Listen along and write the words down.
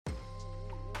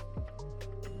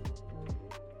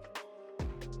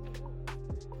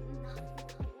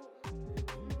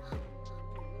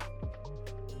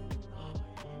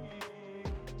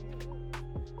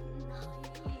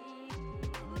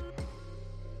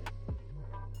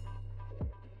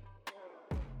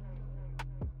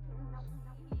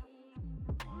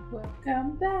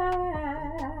Welcome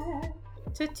back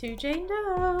to 2J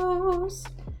Knows.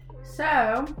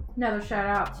 So, another shout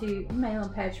out to Malin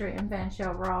Petrie and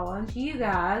Vanchelle Rollins. You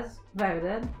guys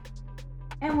voted,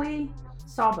 and we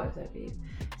saw both of you.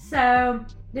 So,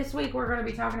 this week we're going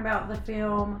to be talking about the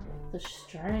film The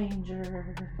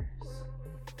Strangers.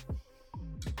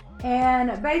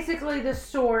 And basically the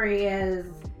story is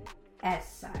as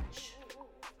such.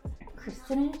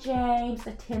 Kristen and James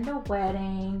attend a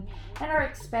wedding and are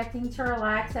expecting to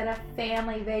relax at a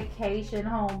family vacation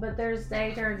home, but their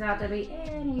day turns out to be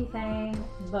anything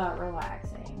but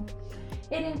relaxing.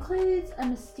 It includes a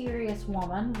mysterious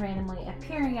woman randomly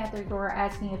appearing at their door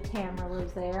asking if Tamara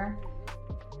lives there.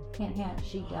 Hint, hint,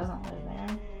 she doesn't live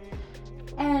there.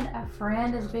 And a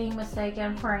friend is being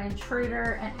mistaken for an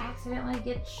intruder and accidentally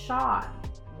gets shot.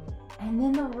 And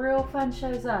then the real fun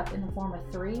shows up in the form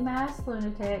of 3 masked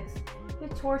lunatics who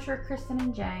torture Kristen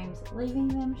and James, leaving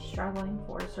them struggling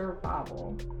for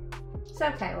survival. So,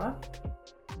 Kayla,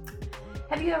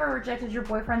 have you ever rejected your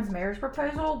boyfriend's marriage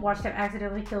proposal, watched him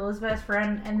accidentally kill his best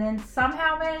friend, and then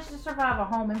somehow managed to survive a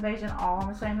home invasion all on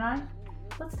the same night?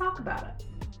 Let's talk about it.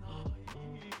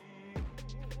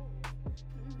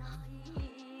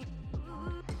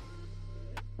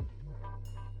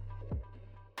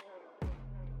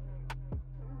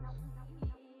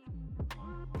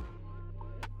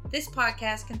 This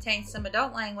podcast contains some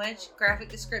adult language, graphic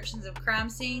descriptions of crime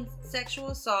scenes,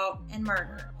 sexual assault, and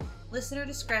murder. Listener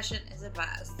discretion is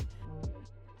advised.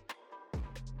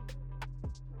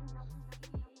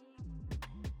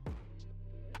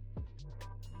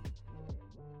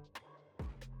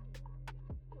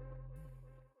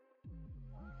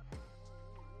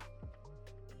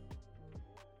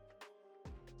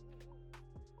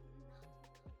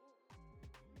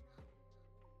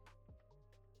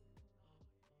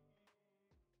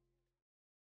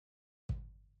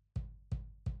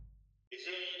 Is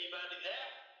there anybody there?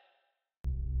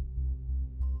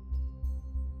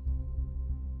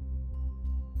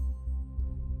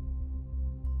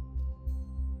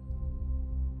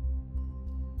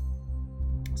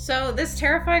 So, this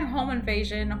terrifying home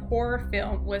invasion horror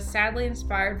film was sadly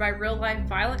inspired by real-life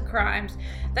violent crimes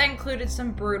that included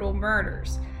some brutal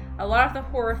murders. A lot of the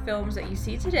horror films that you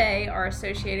see today are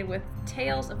associated with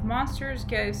tales of monsters,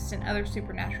 ghosts, and other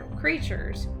supernatural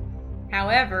creatures.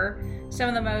 However, some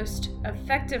of the most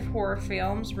effective horror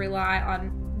films rely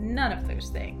on none of those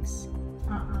things.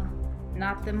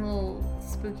 Not them little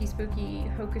spooky,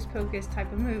 hocus-pocus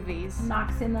type of movies.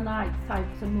 Knocks in the night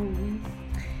types of movies.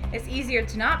 It's easier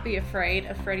to not be afraid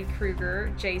of Freddy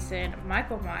Krueger, Jason,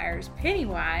 Michael Myers,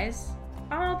 Pennywise,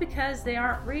 all because they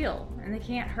aren't real and they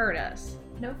can't hurt us.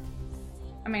 Nope.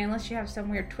 I mean, unless you have some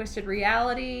weird twisted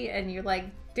reality and you're like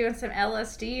doing some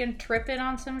LSD and tripping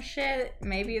on some shit,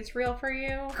 maybe it's real for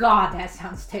you. God, that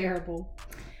sounds terrible.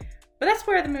 But that's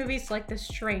where the movies like The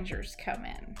Strangers come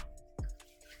in.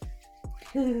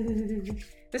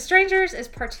 The Strangers is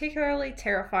particularly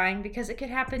terrifying because it could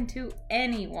happen to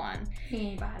anyone.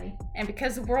 Anybody. And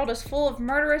because the world is full of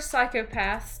murderous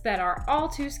psychopaths that are all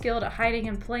too skilled at hiding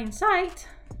in plain sight,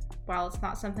 while it's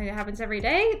not something that happens every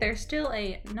day, there's still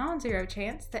a non-zero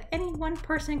chance that any one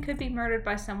person could be murdered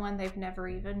by someone they've never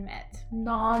even met.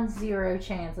 Non-zero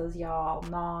chances, y'all.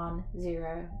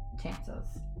 Non-zero chances.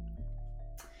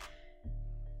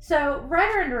 So,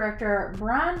 writer and director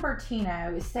Brian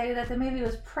Bertino stated that the movie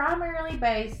was primarily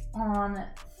based on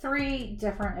 3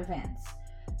 different events.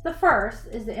 The first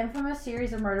is the infamous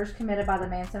series of murders committed by the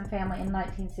Manson family in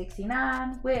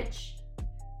 1969, which,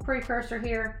 precursor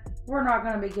here, we're not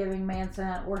going to be giving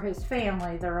Manson or his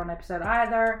family their own episode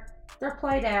either. They're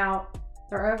played out,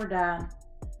 they're overdone,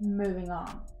 moving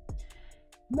on.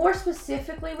 More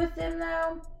specifically with them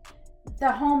though,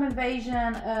 the home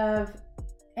invasion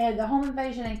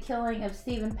and killing of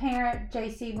Stephen Parent,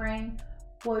 J.C. Ring,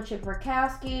 Wojciech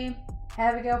Rakowski,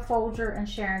 Abigail Folger, and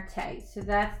Sharon Tate. So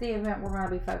that's the event we're going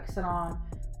to be focusing on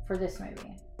for this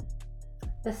movie.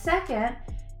 The second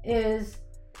is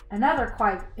another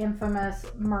quite infamous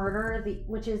murder,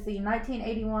 which is the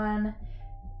 1981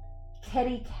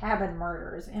 Ketty Cabin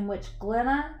murders, in which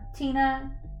Glenna,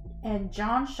 Tina, and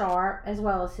John Sharp, as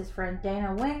well as his friend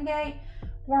Dana Wingate,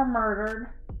 were murdered,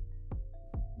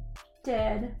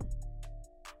 dead.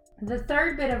 The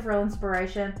third bit of real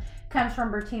inspiration comes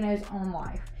from Bertino's own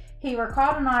life. He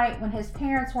recalled a night when his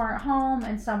parents weren't home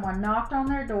and someone knocked on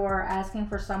their door asking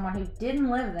for someone who didn't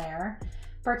live there.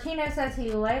 Bertino says he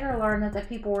later learned that the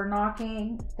people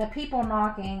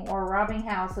knocking or robbing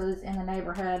houses in the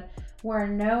neighborhood where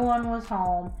no one was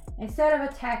home instead of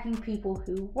attacking people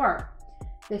who were.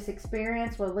 This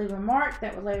experience would leave a mark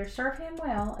that would later serve him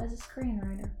well as a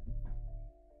screenwriter.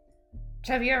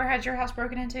 So have you ever had your house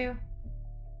broken into?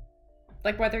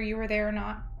 Like whether you were there or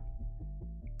not?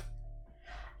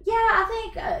 Yeah, I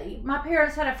think my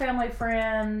parents had a family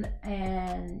friend,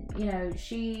 and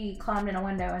she climbed in a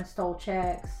window and stole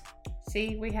checks.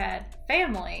 See, we had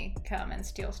family come and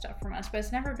steal stuff from us, but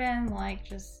it's never been like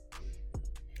just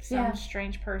some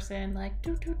strange person like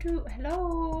toot,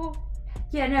 hello.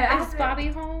 Yeah, no, is Bobby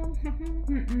home?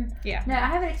 Yeah. No, I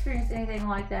haven't experienced anything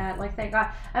like that. Like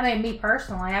me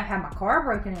personally, I've had my car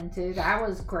broken into. That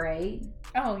was great.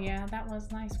 Oh yeah, that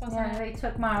was nice, wasn't it? They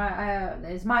took my.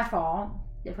 It's my fault,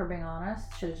 if we're being honest.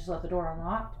 Should have just left the door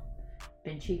unlocked.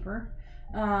 Been cheaper.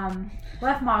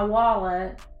 Left my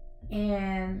wallet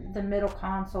in the middle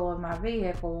console of my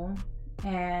vehicle,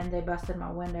 and they busted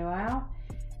my window out.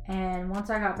 And once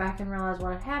I got back and realized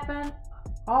what had happened,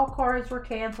 all cards were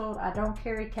canceled. I don't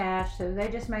carry cash, so they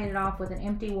just made it off with an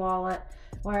empty wallet,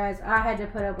 whereas I had to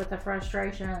put up with the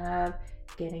frustration of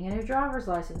getting a new driver's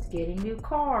license, getting new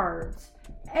cards,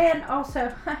 and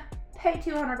also pay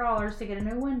 $200 to get a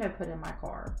new window put in my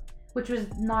car, which was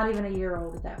not even a year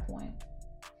old at that point.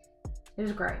 It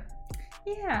was great.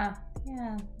 Yeah.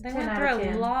 They went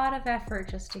through a lot of effort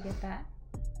just to get that.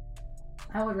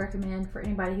 I would recommend for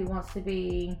anybody who wants to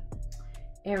be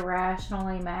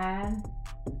irrationally mad,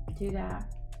 do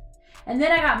that. And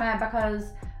then I got mad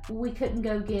because we couldn't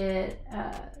go get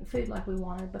food like we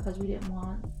wanted because we didn't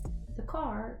want the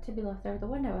car to be left there with the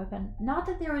window open. Not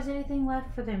that there was anything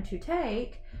left for them to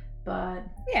take, but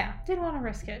yeah, didn't want to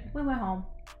risk it. We went home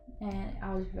and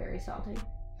I was very salty.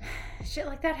 Shit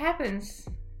like that happens.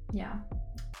 Yeah.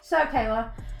 So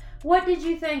Kayla, what did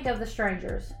you think of The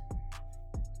Strangers?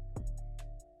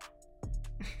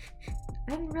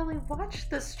 I didn't really watch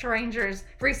The Strangers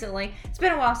recently. It's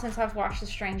been a while since I've watched The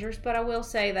Strangers, but I will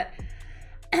say that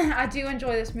I do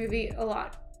enjoy this movie a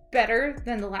lot better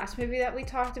than the last movie that we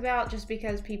talked about, just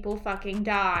because people fucking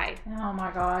die. Oh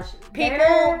my gosh.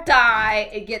 People die.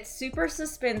 It gets super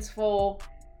suspenseful.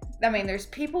 I mean, there's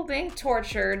people being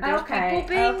tortured. There's people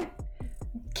being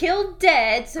killed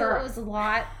dead, so it was a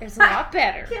lot. It's a lot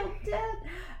better. Killed dead.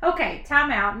 Okay,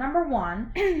 time out. Number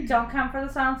one, don't come for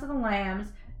the Silence of the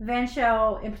Lambs. Van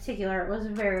Shell, in particular, was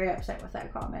very upset with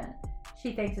that comment.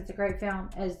 She thinks it's a great film,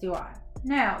 as do I.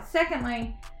 Now,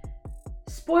 secondly,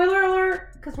 spoiler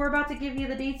alert, because we're about to give you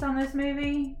the deets on this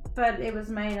movie, but it was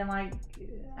made in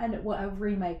a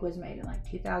remake was made in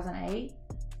 2008.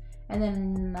 And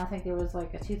then I think there was a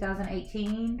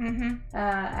 2018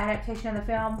 adaptation of the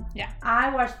film. Yeah. I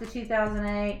watched the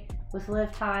 2008 with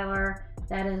Liv Tyler.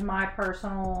 That is my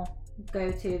personal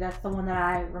go-to. That's the one that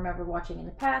I remember watching in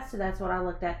the past, so that's what I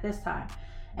looked at this time.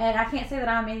 And I can't say that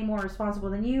I'm any more responsible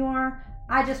than you are.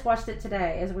 I just watched it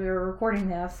today as we were recording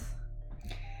this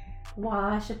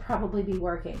while I should probably be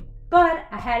working. But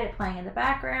I had it playing in the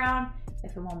background.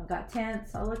 If a moment got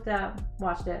tense, I looked up,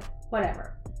 watched it,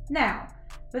 whatever. Now,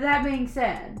 with that being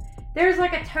said, there's a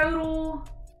total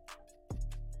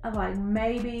of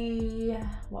maybe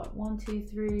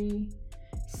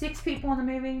 6 people in the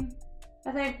movie.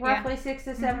 I think roughly 6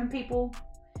 to 7 people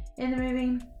in the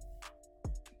movie.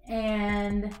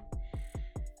 And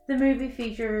the movie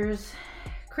features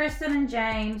Kristen and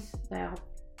James. Well,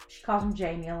 she calls him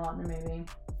Jamie a lot in the movie.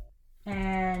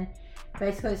 And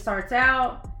basically it starts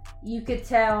out, you could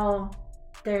tell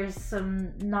there's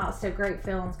some not so great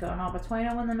feelings going on between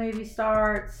them when the movie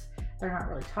starts. They're not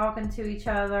really talking to each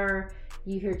other.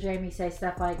 You hear Jamie say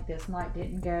stuff like, "This night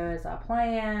didn't go as I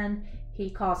planned." He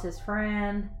calls his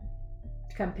friend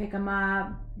to come pick him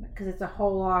up because it's a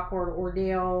whole awkward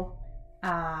ordeal.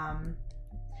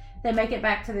 They make it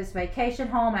back to this vacation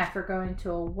home after going to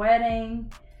a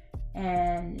wedding,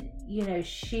 and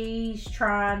she's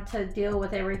trying to deal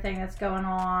with everything that's going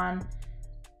on,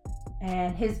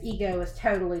 and his ego is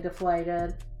totally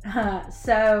deflated.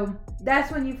 So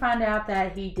that's when you find out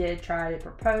that he did try to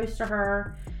propose to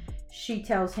her. She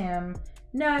tells him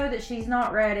no, that she's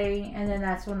not ready, and then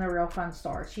that's when the real fun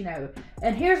starts,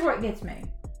 And here's what gets me.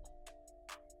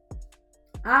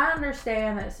 I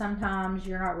understand that sometimes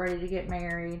you're not ready to get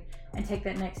married and take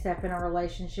that next step in a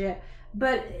relationship,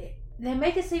 but they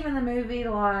make it seem in the movie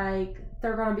like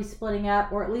they're going to be splitting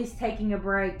up, or at least taking a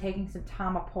break, taking some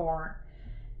time apart.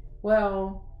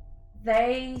 Well,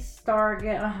 they start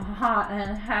getting hot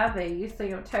and heavy, so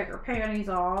you take her panties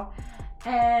off,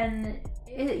 and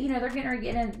they're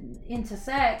getting into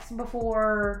sex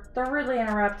before they're really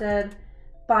interrupted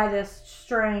by this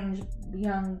strange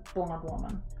young blonde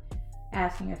woman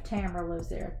asking if Tamara lives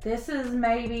there. This is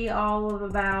maybe all of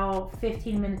about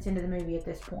 15 minutes into the movie at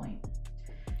this point.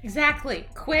 Exactly.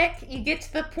 Quick, you get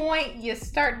to the point, you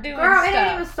start doing stuff. It stuff.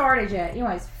 ain't even started yet.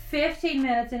 Anyways, 15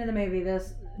 minutes into the movie,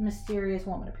 this mysterious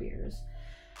woman appears.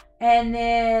 And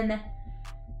then,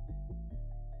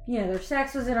 their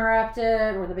sex was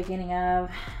interrupted, or the beginning of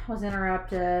was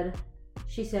interrupted.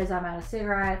 She says, I'm out of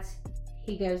cigarettes.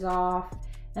 He goes off.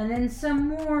 And then some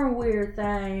more weird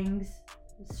things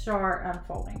start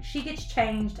unfolding. She gets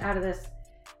changed out of this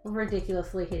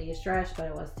ridiculously hideous dress, but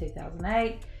it was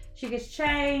 2008. She gets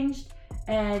changed,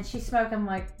 and she's smoking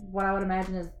like what I would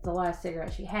imagine is the last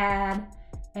cigarette she had.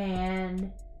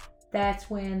 And that's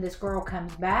when this girl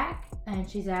comes back, and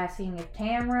she's asking if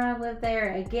Tamara lived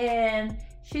there again.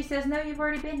 She says, no, you've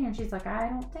already been here. And she's like, I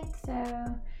don't think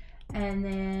so. And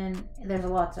then there's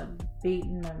lots of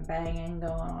beating and banging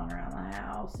going on around the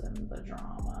house, and the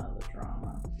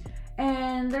drama.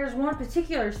 And there's one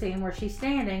particular scene where she's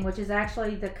standing, which is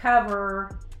actually the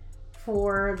cover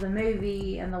for the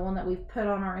movie and the one that we've put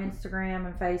on our Instagram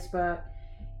and Facebook,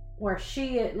 where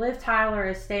Liv Tyler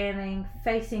is standing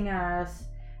facing us,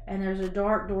 and there's a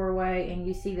dark doorway, and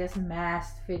you see this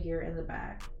masked figure in the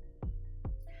back.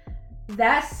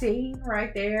 That scene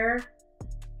right there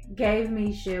gave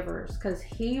me shivers, because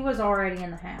he was already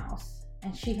in the house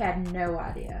and she had no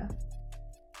idea.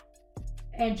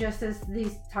 And just as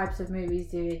these types of movies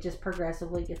do, it just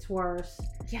progressively gets worse.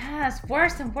 Yes,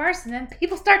 worse and worse, and then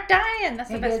people start dying. That's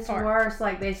the best part. It gets worse.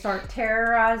 Like, they start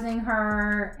terrorizing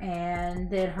her, and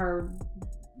then her,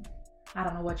 I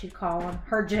don't know what you'd call him,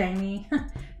 her Jamie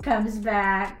comes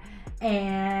back,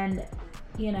 and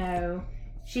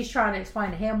she's trying to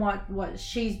explain to him what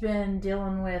she's been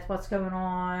dealing with, what's going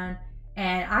on.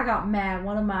 And I got mad.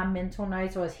 One of my mental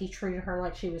notes was he treated her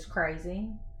like she was crazy.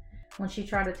 When she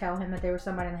tried to tell him that there was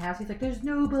somebody in the house, he's like, there's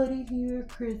nobody here,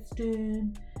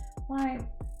 Kristen. Like,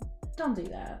 don't do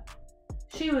that.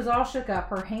 She was all shook up.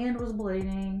 Her hand was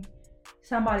bleeding.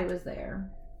 Somebody was there.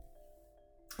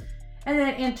 And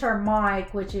then enter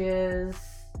Mike, which is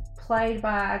played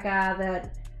by a guy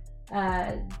that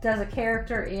does a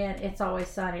character in It's Always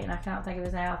Sunny, and I cannot think of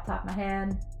his name off the top of my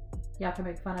head. Y'all can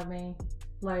make fun of me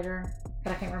later,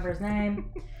 but I can't remember his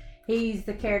name. He's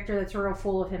the character that's real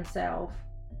full of himself.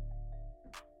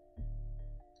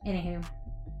 Anywho,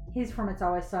 he's from It's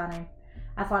Always Sunny.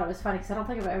 I thought it was funny because I don't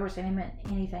think I've ever seen him in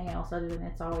anything else other than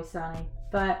It's Always Sunny.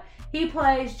 But he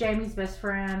plays Jamie's best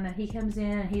friend, and he comes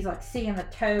in and he's like seeing the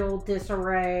total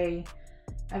disarray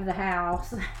of the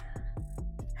house. And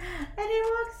he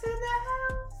walks in the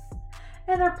house,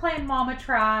 and they're playing Mama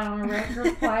Tried on a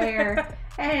record player,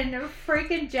 and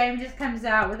freaking Jamie just comes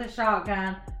out with a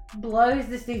shotgun, blows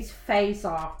this dude's face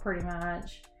off pretty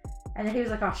much, and then he was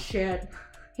like, oh shit,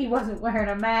 he wasn't wearing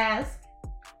a mask.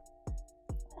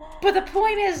 But the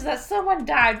point is that someone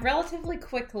died relatively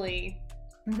quickly.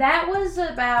 That was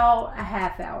about a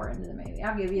half hour into the movie.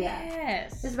 I'll give you that.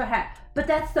 Yes. It's about half. But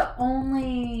that's there's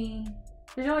only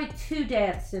 2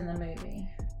 deaths in the movie.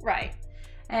 Right.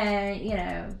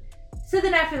 And, so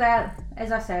then after that,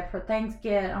 as I said,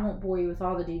 I won't bore you with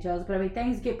all the details, but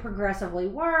things get progressively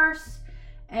worse.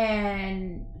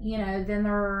 And, then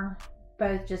they're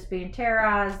both just being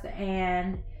terrorized,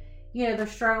 and, they're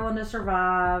struggling to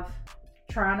survive,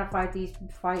 trying to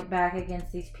fight back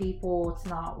against these people. It's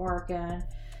not working.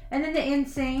 And then the end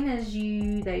scene is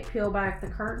they peel back the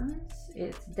curtains.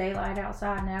 It's daylight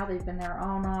outside now. They've been there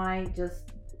all night,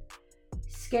 just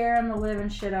scaring the living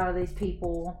shit out of these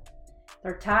people.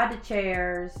 They're tied to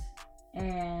chairs,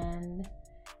 and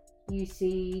you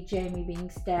see Jamie being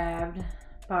stabbed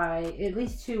by at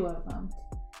least 2 of them.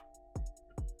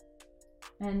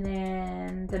 And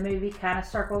then the movie kind of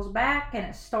circles back,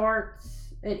 and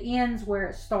it ends where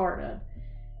it started.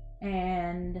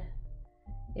 And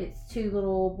it's 2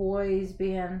 little boys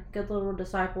being good little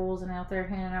disciples and out there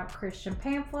handing out Christian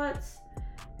pamphlets.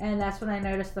 And that's when they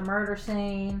notice the murder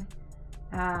scene.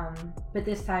 But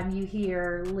this time you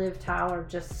hear Liv Tyler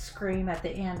just scream at the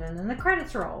end, and then the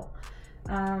credits roll.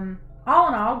 All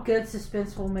in all, good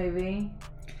suspenseful movie.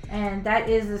 And that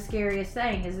is the scariest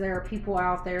thing, is there are people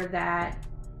out there that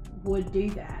would do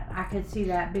that. I could see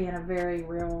that being a very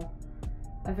real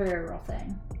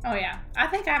thing. Oh yeah. I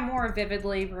think I more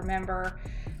vividly remember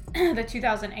the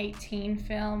 2018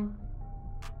 film,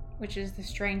 which is The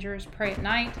Strangers Pray at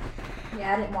Night.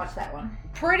 Yeah, I didn't watch that one.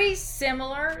 Pretty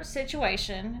similar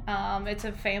situation. It's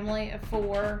a family of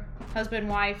 4, husband,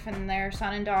 wife, and their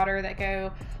son and daughter that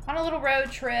go on a little road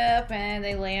trip, and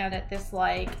they land at this,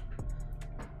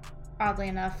 oddly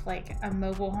enough, a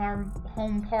mobile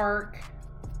home park.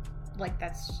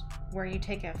 That's where you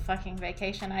take a fucking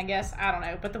vacation, I guess. I don't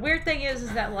know. But the weird thing is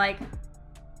that,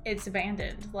 it's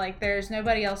abandoned. There's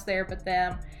nobody else there but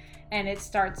them. And it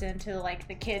starts into,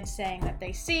 the kids saying that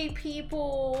they see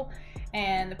people.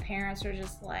 And the parents are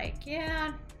just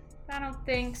yeah, I don't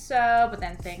think so. But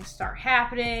then things start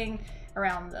happening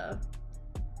around the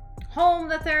home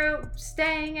that they're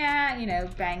staying at, you know,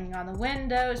 banging on the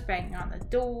windows, banging on the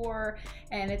door,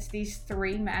 and it's these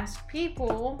 3 masked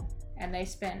people, and they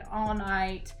spend all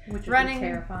night running.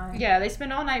 Terrifying. Yeah, they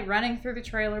spend all night running through the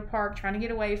trailer park, trying to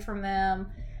get away from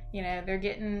them. You know, they're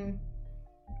getting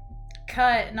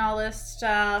cut and all this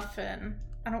stuff, and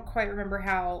I don't quite remember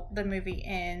how the movie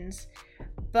ends,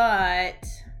 but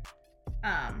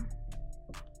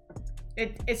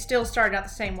it still started out the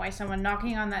same way. Someone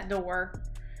knocking on that door.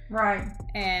 Right.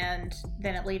 And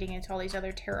then it leading into all these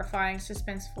other terrifying,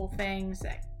 suspenseful things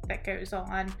that goes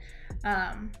on.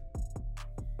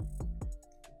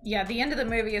 Yeah, the end of the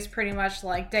movie is pretty much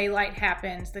like daylight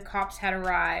happens. The cops had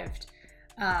arrived.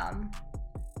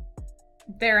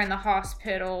 They're in the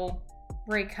hospital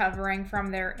recovering from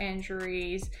their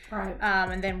injuries. Right.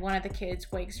 And then one of the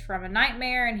kids wakes from a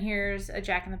nightmare and hears a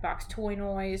Jack in the Box toy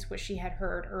noise, which she had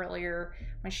heard earlier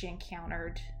when she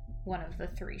encountered one of the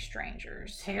 3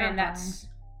 strangers. Terrifying. And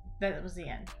that was the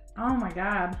end. Oh my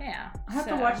God. Yeah. I have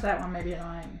to watch that one maybe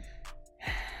tonight.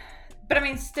 But I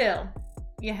mean, still,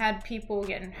 you had people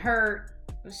getting hurt.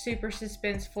 It was super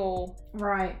suspenseful.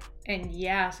 Right. And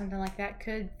yeah, something like that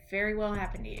could very well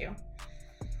happen to you.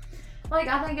 Like,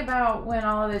 I think about when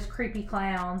all of those creepy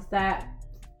clowns, that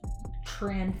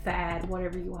trend fad,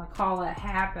 whatever you want to call it,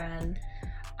 happened.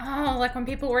 Oh, like when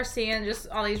people were seeing just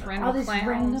all these random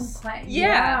clowns.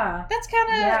 Yeah. That's kind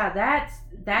of... Yeah,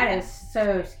 that is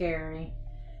so scary.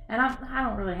 And I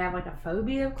don't really have, like, a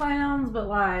phobia of clowns, but,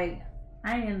 like,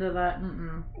 I ain't into that.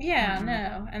 Yeah,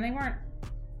 no. And they weren't...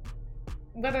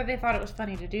 Whether they thought it was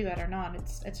funny to do that or not,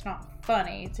 it's not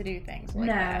funny to do things like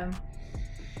that.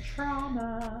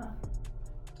 Trauma.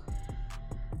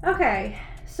 Okay,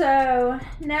 so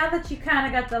now that you kind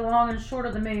of got the long and short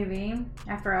of the movie,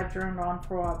 after I droned on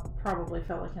for what probably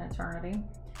felt like an eternity,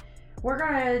 we're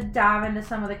going to dive into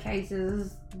some of the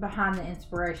cases behind the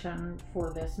inspiration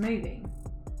for this movie.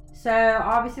 So,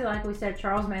 obviously, like we said,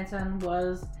 Charles Manson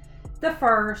was the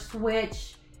first,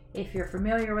 which, if you're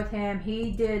familiar with him,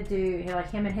 he did do, like,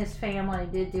 him and his family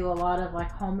did do a lot of,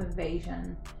 like, home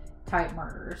invasion type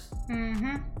murders.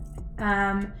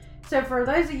 So for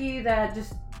those of you that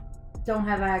just don't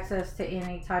have access to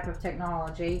any type of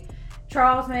technology,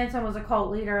 Charles Manson was a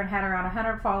cult leader and had around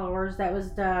 100 followers that was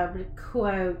dubbed,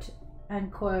 quote,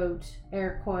 unquote,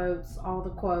 air quotes, all the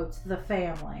quotes, the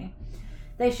family.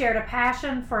 They shared a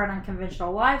passion for an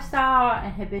unconventional lifestyle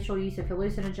and habitual use of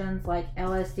hallucinogens like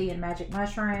LSD and magic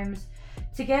mushrooms.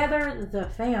 Together, the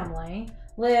family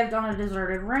lived on a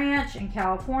deserted ranch in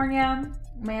California.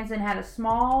 Manson had a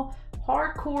small,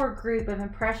 hardcore group of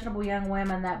impressionable young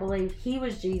women that believed he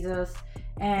was Jesus,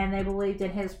 and they believed in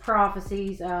his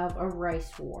prophecies of a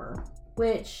race war.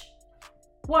 Which,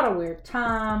 what a weird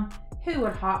time. Who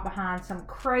would hop behind some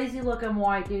crazy looking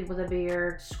white dude with a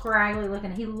beard, scraggly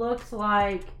looking? He looks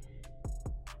like,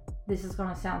 this is going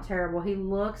to sound terrible, he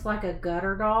looks like a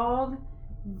gutter dog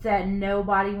that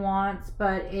nobody wants,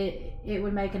 but it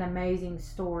would make an amazing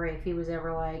story if he was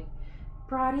ever like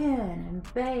brought in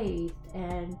and bathed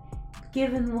and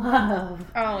given love.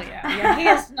 Oh yeah, he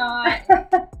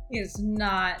is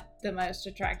not the most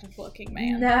attractive looking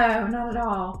man. No, not at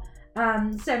all.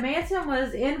 So Manson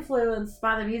was influenced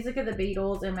by the music of the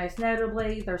Beatles, and most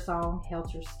notably their song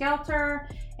Helter Skelter,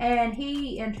 and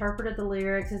he interpreted the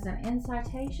lyrics as an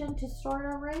incitation to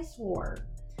start a race war.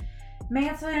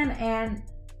 Manson and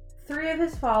 3 of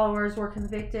his followers were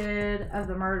convicted of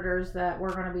the murders that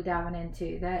we're going to be diving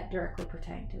into that directly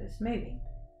pertain to this movie.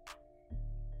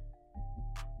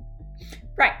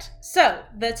 Right. So,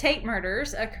 the Tate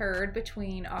murders occurred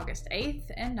between August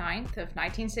 8th and 9th of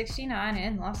 1969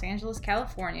 in Los Angeles,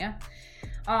 California.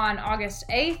 On August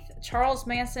 8th, Charles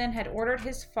Manson had ordered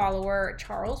his follower,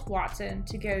 Charles Watson,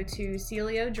 to go to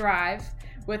Celio Drive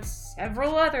with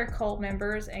several other cult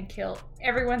members and kill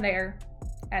everyone there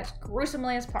as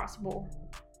gruesomely as possible.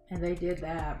 And they did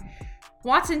that.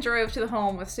 Watson drove to the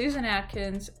home with Susan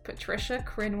Atkins, Patricia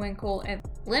Krenwinkel, and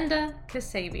Linda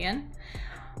Kasabian.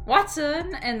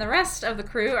 Watson and the rest of the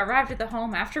crew arrived at the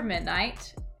home after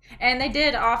midnight, and they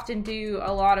did often do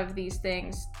a lot of these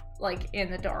things like in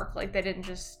the dark. Like they didn't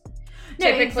just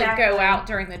typically go out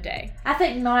during the day. I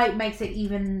think night makes it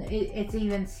it's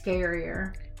even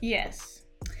scarier. Yes.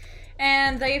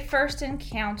 And they first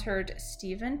encountered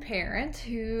Stephen Parent,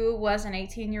 who was an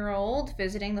 18-year-old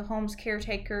visiting the home's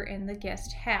caretaker in the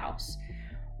guest house.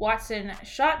 Watson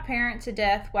shot Parent to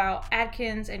death while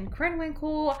Atkins and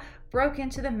Krenwinkel broke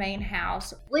into the main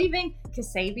house, leaving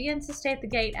Kasabian to stay at the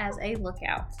gate as a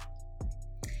lookout.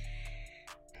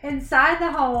 Inside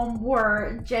the home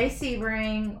were Jay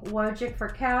Sebring, Wojciech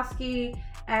Frykowski,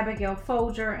 Abigail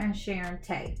Folger, and Sharon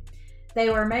Tate. They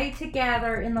were made to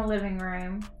gather in the living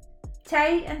room.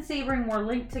 Tate and Sebring were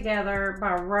linked together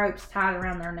by ropes tied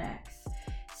around their necks.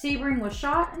 Sebring was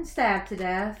shot and stabbed to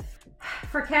death.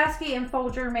 Frykowski and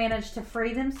Folger managed to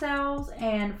free themselves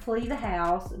and flee the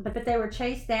house, but they were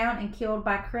chased down and killed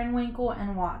by Krenwinkel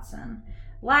and Watson.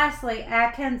 Lastly,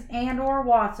 Atkins and or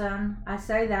Watson, I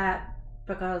say that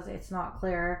because it's not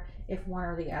clear if one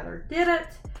or the other did it,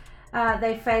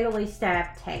 they fatally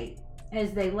stabbed Tate.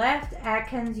 As they left,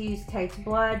 Atkins used Tate's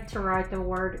blood to write the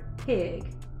word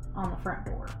pig on the front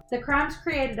door. The crimes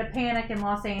created a panic in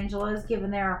Los Angeles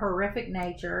given their horrific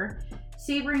nature.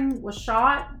 Sebring was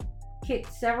shot,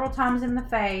 kicked several times in the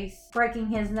face, breaking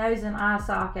his nose and eye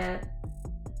socket,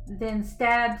 then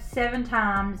stabbed 7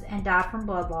 times and died from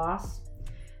blood loss.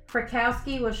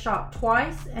 Frykowski was shot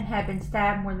twice and had been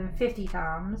stabbed more than 50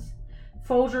 times.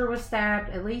 Folger was stabbed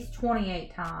at least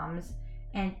 28 times,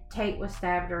 and Tate was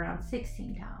stabbed around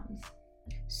 16 times.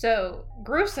 So,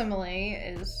 gruesomely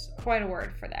is quite a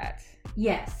word for that.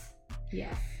 Yes.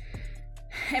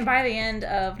 And by the end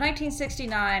of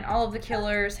 1969, all of the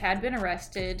killers had been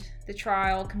arrested. The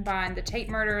trial combined the Tate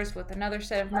murders with another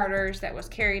set of murders that was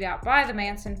carried out by the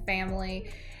Manson family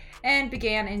and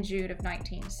began in June of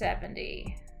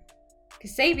 1970.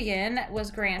 Kasabian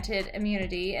was granted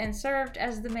immunity and served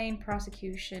as the main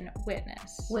prosecution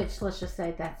witness. Which, let's just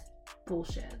say, that's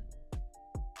bullshit.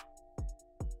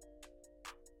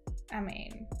 I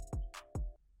mean,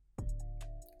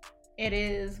 it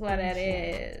is what it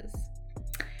is.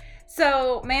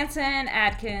 So, Manson,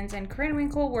 Atkins, and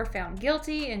Krenwinkel were found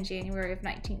guilty in January of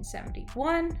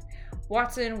 1971.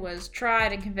 Watson was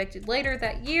tried and convicted later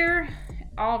that year.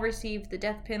 All received the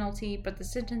death penalty, but the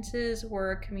sentences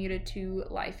were commuted to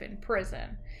life in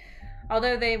prison.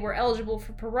 Although they were eligible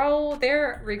for parole,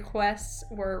 their requests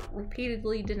were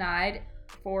repeatedly denied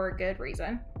for good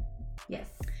reason. Yes.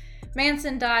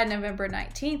 Manson died November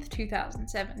 19th,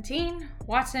 2017.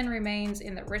 Watson remains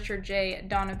in the Richard J.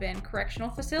 Donovan Correctional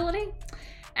Facility.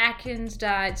 Atkins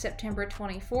died September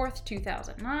 24th,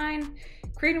 2009.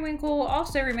 Krenwinkel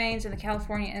also remains in the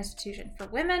California Institution for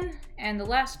Women, and the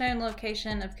last known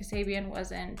location of Kasabian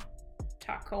was in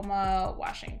Tacoma,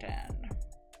 Washington.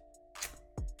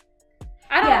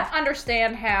 I don't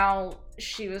understand how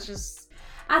she was just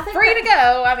free to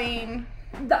go. I mean,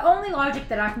 the only logic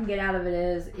that I can get out of it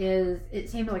is it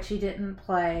seems like she didn't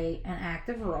play an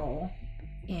active role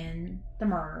in the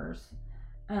murders.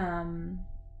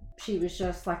 She was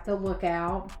just like the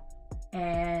lookout,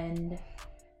 and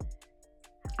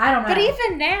I don't know. But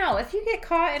even now, if you get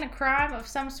caught in a crime of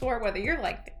some sort, whether you're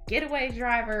like the getaway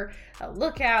driver, a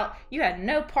lookout, you had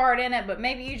no part in it, but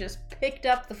maybe you just picked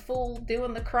up the fool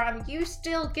doing the crime, you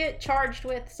still get charged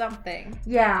with something.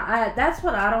 Yeah, that's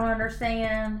what I don't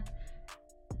understand,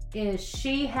 is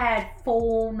she had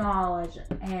full knowledge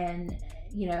and,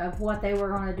 of what they were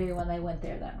going to do when they went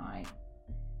there that night.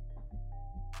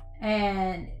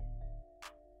 And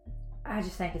I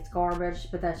just think it's garbage,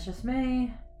 but that's just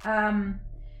me.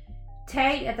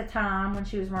 Tate, at the time when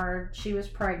she was murdered, she was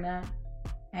pregnant,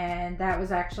 and that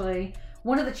was actually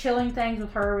one of the chilling things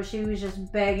with her, was she was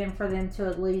just begging for them to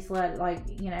at least let,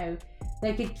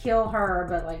 they could kill her,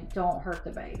 but don't hurt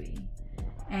the baby.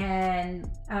 And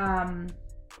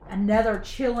another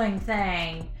chilling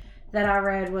thing that I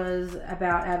read was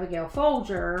about Abigail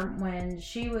Folger. When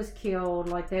she was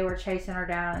killed, they were chasing her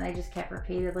down and they just kept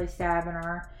repeatedly stabbing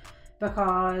her,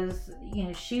 because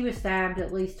she was stabbed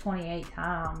at least 28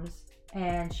 times,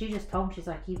 and she just told him, she's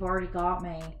like, "You've already got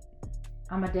me.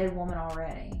 I'm a dead woman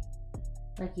already.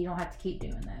 You don't have to keep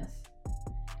doing this."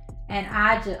 And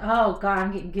I just, oh God,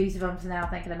 I'm getting goosebumps now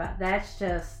thinking about it. That's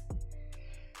just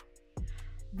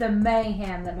the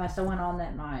mayhem that must have went on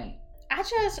that night. I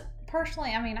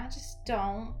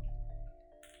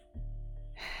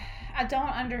don't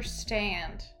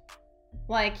understand.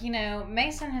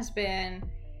 Mason has been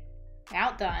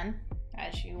outdone,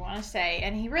 as you want to say,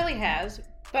 and he really has.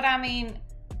 But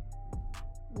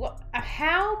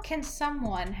how can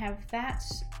someone have that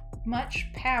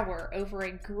much power over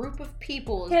a group of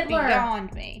people is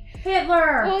beyond me.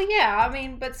 Hitler! Well, yeah,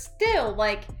 but still,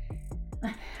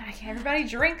 everybody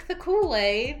drink the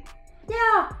Kool-Aid.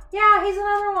 Yeah, he's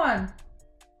another one.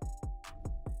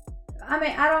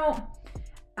 I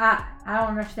don't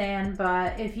understand,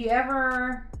 but if you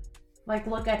ever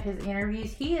look at his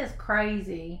interviews, he is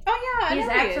crazy. Oh yeah, he's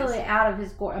actually out of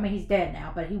his gourd. He's dead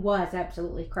now, but he was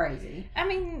absolutely crazy.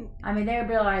 They'd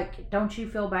be like, "Don't you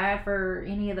feel bad for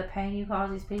any of the pain you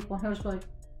cause these people?" And he'll just be like,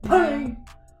 "Pain?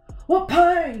 What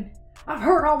pain? I've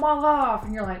hurt all my life."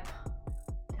 And you're like,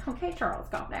 "Okay, Charles,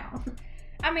 calm down."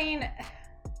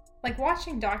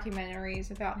 Watching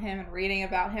documentaries about him and reading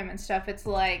about him and stuff, it's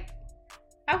like,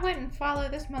 I wouldn't follow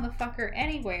this motherfucker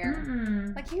anywhere.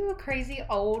 Mm-mm. Like, you a crazy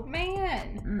old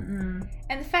man. Mm-mm.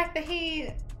 And the fact that he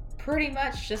pretty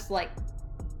much just, like,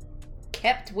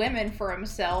 kept women for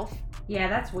himself. Yeah,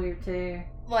 that's weird too.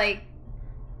 Like,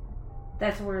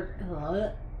 that's weird.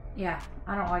 Ugh. Yeah,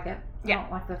 I don't like it. Yeah. I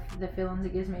don't like the feelings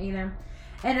it gives me either.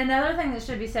 And another thing that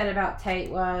should be said about Tate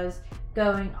was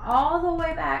going all the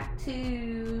way back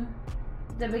to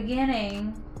the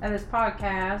beginning of this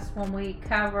podcast when we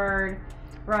covered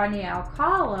Rodney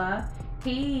Alcala.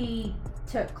 He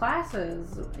took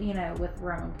classes, you know, with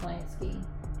Roman Polanski,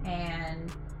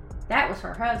 and that was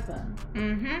her husband.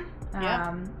 mm-hmm.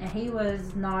 Yep. And he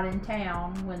was not in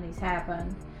town when these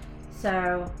happened.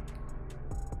 So,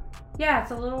 yeah,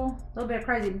 it's a little bit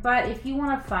crazy. But if you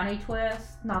want a funny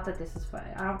twist, not that this is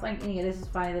funny. I don't think any of this is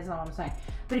funny. That's not what I'm saying.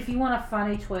 But if you want a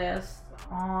funny twist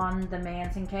on the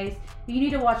Manson case, you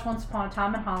need to watch Once Upon a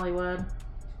Time in Hollywood.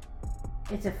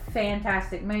 It's a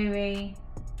fantastic movie.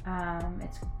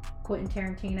 It's Quentin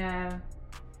Tarantino.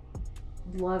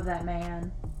 Love that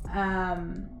man.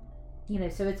 You know,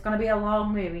 so it's going to be a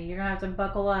long movie. You're going to have to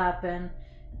buckle up and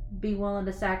be willing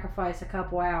to sacrifice a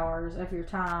couple hours of your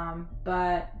time.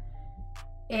 But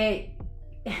it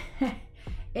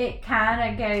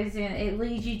kind of goes in, it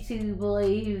leads you to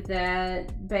believe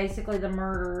that basically the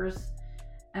murders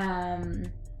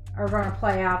are going to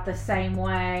play out the same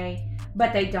way,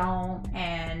 but they don't.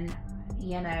 And,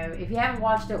 you know, if you haven't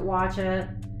watched it, watch it.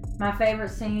 My favorite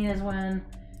scene is when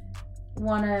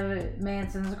one of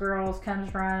Manson's girls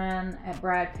comes running at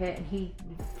Brad Pitt and he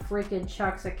freaking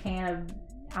chucks a can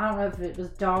of, I don't know if it was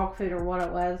dog food or what it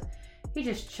was. He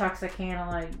just chucks a can of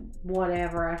like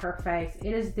whatever at her face.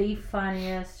 It is the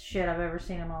funniest shit I've ever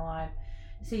seen in my life.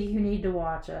 So you need to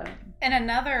watch it. And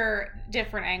another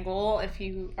different angle, if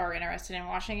you are interested in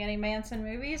watching any Manson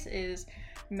movies, is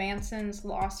Manson's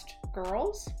Lost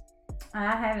Girls.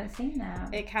 I haven't seen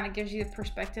that. It kind of gives you the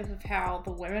perspective of how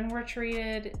the women were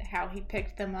treated, how he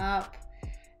picked them up,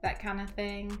 that kind of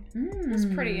thing. It's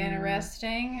pretty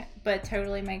interesting, but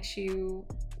totally makes you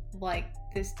like,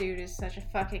 this dude is such a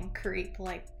fucking creep.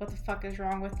 Like, what the fuck is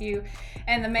wrong with you?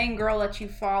 And the main girl that you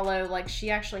follow, like,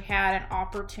 she actually had an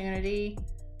opportunity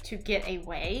to get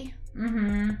away,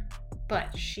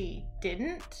 but she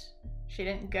didn't. She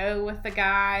didn't go with the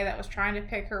guy that was trying to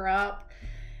pick her up,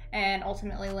 and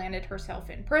ultimately landed herself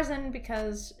in prison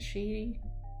because she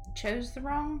chose the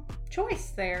wrong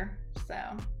choice there. So,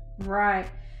 right.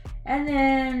 And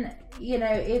then, you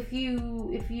know, if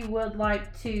you would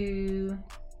like to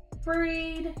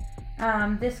read,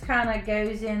 this kind of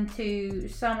goes into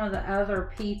some of the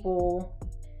other people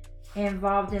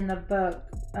involved in the book,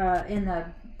 oh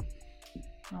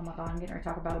my god, I'm getting ready to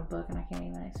talk about a book and I can't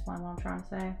even explain what I'm trying to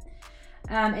say.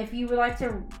 If you would like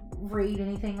to read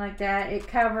anything like that, it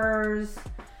covers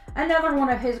another one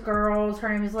of his girls. Her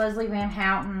name is Leslie Van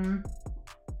Houten,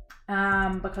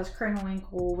 because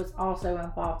Krenwinkel was also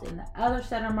involved in the other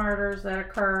set of murders that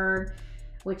occurred,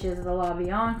 which is the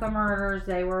LaBianca murders.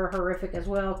 They were horrific as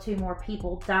well. 2 more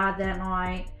people died that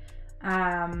night.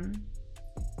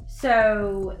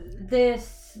 So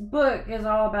this book is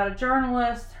all about a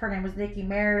journalist. Her name was Nikki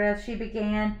Meredith. She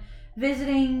began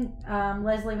visiting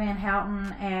Leslie Van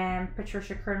Houten and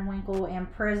Patricia Krenwinkel in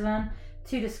prison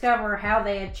to discover how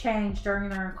they had changed during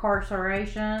their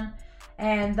incarceration.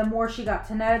 And the more she got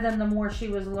to know them, the more she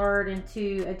was lured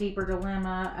into a deeper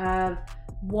dilemma of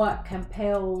what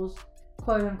compels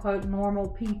quote-unquote normal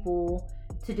people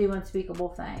to do unspeakable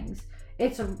things.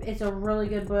 It's a really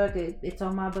good book. It's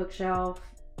on my bookshelf.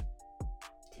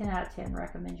 10 out of 10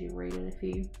 recommend you read it if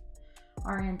you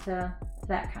are into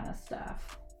that kind of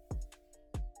stuff.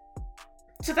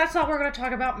 So that's all we're going to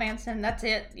talk about Manson. That's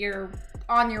it. You're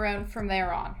on your own from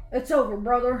there on. It's over,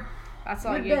 brother. That's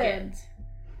all We're you dead.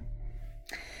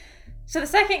 get. So the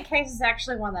second case is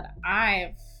actually one that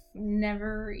I've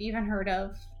never even heard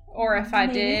of. Or if I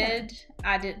did,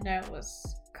 I didn't know it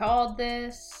was called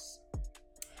this.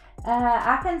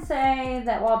 I can say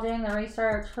that while doing the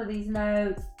research for these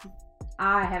notes,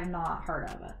 I have not heard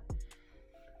of it.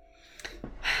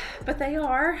 But they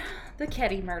are the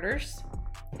Keddie murders.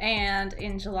 And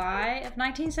in July of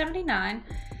 1979,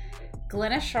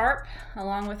 Glenna Sharp,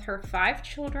 along with her 5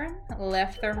 children,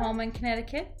 left their home in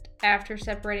Connecticut after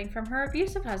separating from her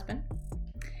abusive husband.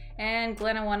 And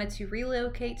Glenna wanted to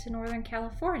relocate to Northern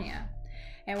California.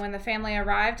 And when the family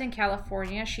arrived in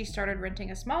California, she started renting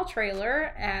a small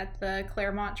trailer at the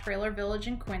Claremont Trailer Village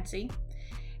in Quincy.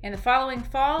 In the following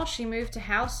fall, she moved to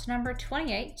house number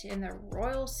 28 in the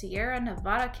Royal Sierra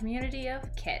Nevada community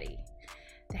of Keddie.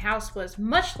 The house was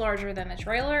much larger than the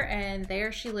trailer, and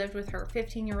there she lived with her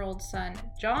 15-year-old son,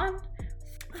 John,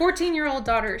 14-year-old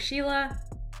daughter, Sheila,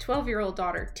 12-year-old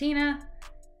daughter Tina,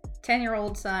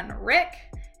 10-year-old son Rick,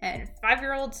 and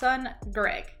 5-year-old son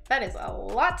Greg. That is a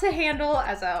lot to handle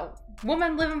as a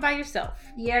woman living by yourself.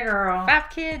 Yeah, girl. 5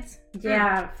 kids.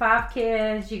 Yeah, 5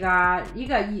 kids. She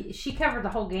covered the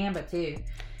whole gambit too.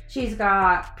 She's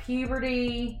got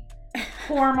puberty,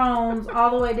 hormones,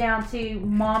 all the way down to,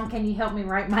 Mom, can you help me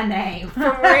write my name?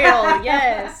 For real,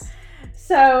 yes.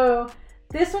 So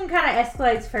this one kind of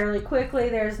escalates fairly quickly.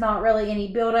 There's not really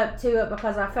any build up to it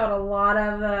because I felt a lot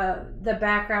of the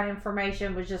background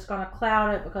information was just going to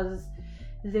cloud it, because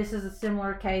this is a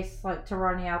similar case like to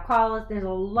Rodney Alcala. There's a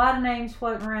lot of names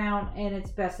floating around, and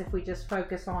it's best if we just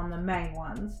focus on the main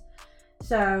ones.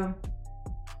 So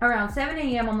around 7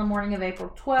 a.m. on the morning of April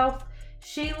 12th,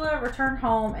 Sheila returned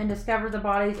home and discovered the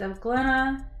bodies of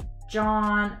Glenna,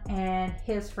 John, and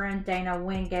his friend Dana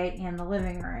Wingate in the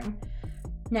living room.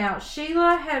 Now,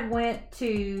 Sheila had went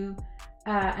to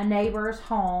a neighbor's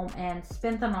home and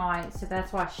spent the night, so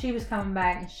that's why she was coming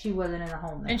back and she wasn't in the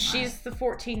home that night. And she's the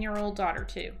 14-year-old daughter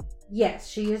too. Yes,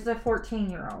 she is the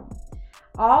 14-year-old.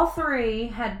 All 3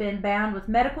 had been bound with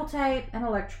medical tape and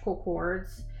electrical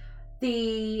cords.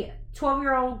 The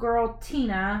 12-year-old girl,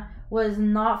 Tina, was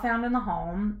not found in the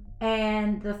home,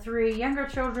 and the 3 younger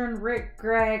children, Rick,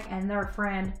 Greg, and their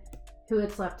friend who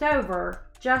had slept over,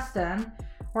 Justin,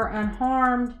 were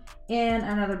unharmed in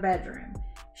another bedroom.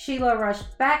 Sheila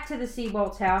rushed back to the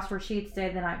Seabolt's house where she had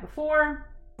stayed the night before,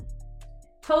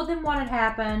 told them what had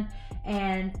happened,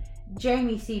 and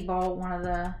Jamie Seabolt, one of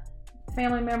the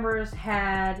family members,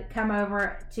 had come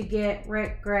over to get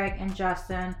Rick, Greg, and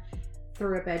Justin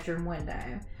through a bedroom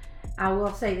window. I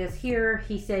will say this here,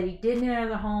 he said he didn't enter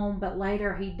the home, but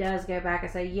later he does go back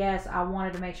and say, yes, I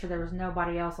wanted to make sure there was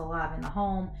nobody else alive in the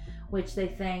home, which they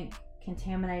think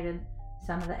contaminated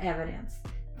some of the evidence.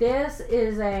 This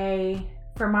is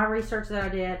from my research that I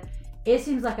did, it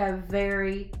seems like a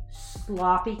very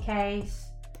sloppy case,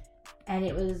 and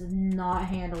it was not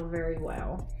handled very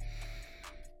well.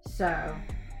 So,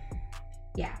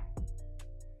 yeah.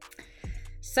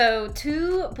 So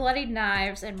 2 bloodied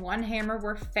knives and 1 hammer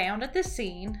were found at the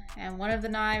scene, and one of the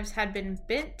knives had been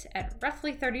bent at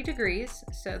roughly 30 degrees,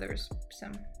 so there's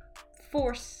some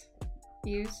force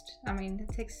used. I mean,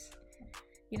 it takes,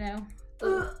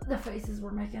 the faces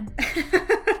we're making.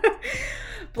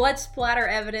 Blood splatter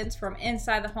evidence from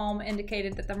inside the home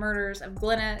indicated that the murders of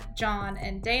Glenna, John,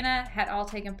 and Dana had all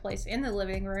taken place in the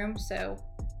living room, so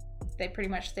they pretty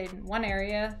much stayed in one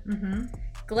area. Mm-hmm.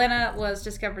 Glenna was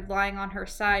discovered lying on her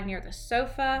side near the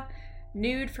sofa,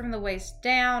 nude from the waist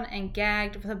down, and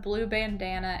gagged with a blue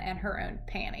bandana and her own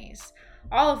panties,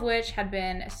 all of which had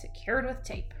been secured with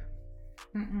tape.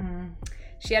 Mm-mm.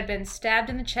 She had been stabbed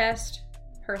in the chest.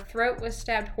 Her throat was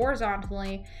stabbed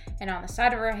horizontally, and on the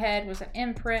side of her head was an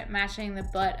imprint matching the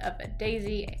butt of a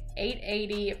Daisy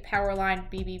 880 Powerline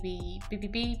BBB.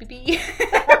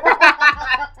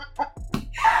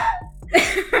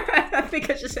 I think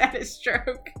I just had a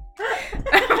stroke.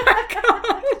 Oh my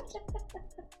god.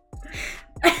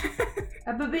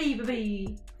 A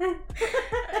baby.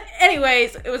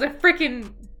 Anyways, it was a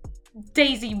freaking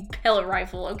Daisy pellet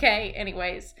rifle, okay?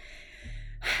 Anyways,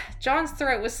 John's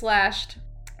throat was slashed.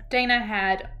 Dana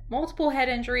had multiple head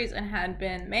injuries and had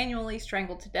been manually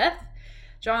strangled to death.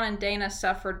 John and Dana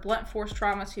suffered blunt force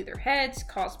trauma to their heads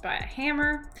caused by a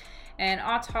hammer, and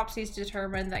autopsies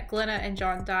determined that Glenna and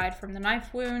John died from the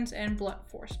knife wounds and blunt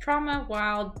force trauma,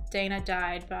 while Dana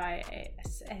died by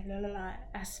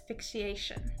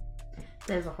asphyxiation.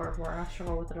 That is a hard word. I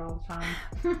struggle with it all the time.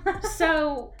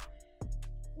 So,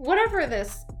 whatever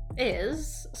this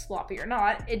is, sloppy or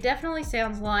not, it definitely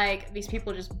sounds like these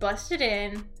people just busted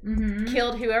in, mm-hmm.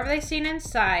 killed whoever they seen in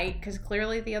sight, because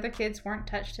clearly the other kids weren't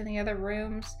touched in the other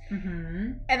rooms,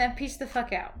 mm-hmm. and then pieced the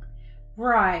fuck out.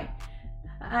 Right.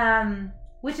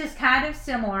 Which is kind of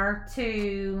similar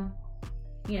to,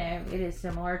 it is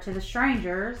similar to The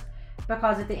Strangers,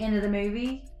 because at the end of the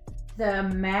movie, the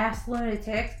masked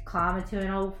lunatics climb into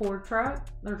an old Ford truck.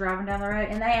 They're driving down the road,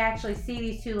 and they actually see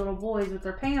these 2 little boys with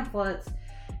their pamphlets.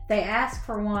 They ask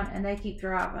for one, and they keep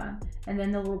driving. And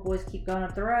then the little boys keep going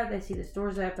up the road. They see the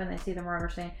stores open. They see the murder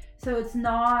scene. So it's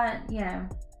not,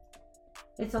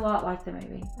 it's a lot like the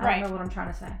movie. I don't know what I'm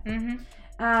trying to say.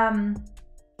 Mm-hmm.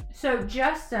 So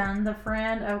Justin, the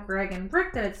friend of Greg and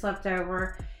Rick that had slept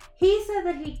over, he said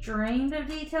that he dreamed of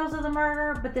details of the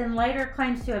murder, but then later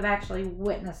claims to have actually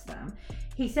witnessed them.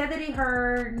 He said that he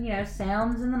heard,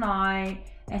 sounds in the night,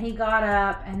 and he got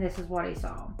up, and this is what he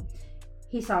saw.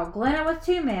 He saw Glenna with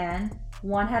 2 men.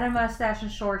 One had a mustache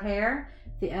and short hair.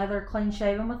 The other clean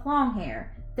shaven with long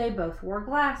hair. They both wore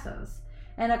glasses.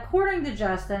 And according to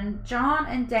Justin, John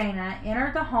and Dana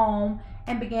entered the home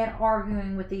and began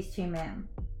arguing with these two men.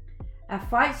 A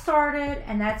fight started,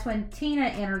 and that's when Tina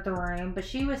entered the room, but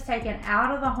she was taken out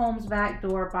of the home's back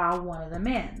door by one of the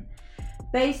men.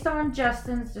 Based on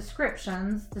Justin's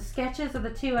descriptions, the sketches of the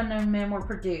two unknown men were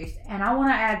produced. And I want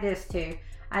to add this too.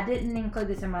 I didn't include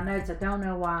this in my notes. I don't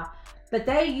know why. But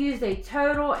they used a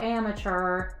total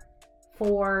amateur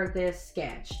for this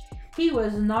sketch. He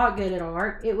was not good at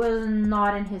art. It was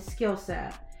not in his skill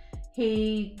set.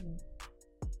 They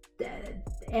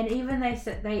even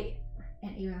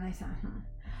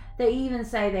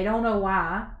say they don't know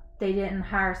why they didn't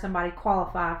hire somebody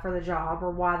qualified for the job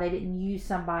or why they didn't use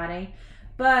somebody.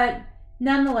 But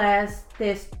nonetheless,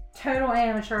 this total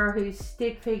amateur whose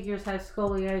stick figures have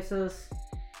scoliosis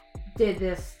did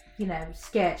this,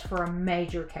 sketch for a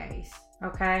major case.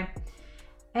 Okay.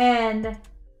 And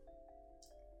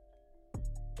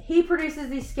he produces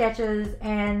these sketches,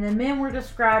 and the men were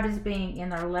described as being in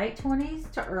their late 20s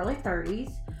to early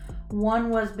 30s. One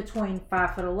was between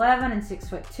 5'11" and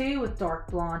 6'2" with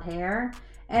dark blonde hair,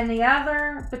 and the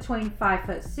other between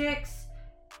 5'6"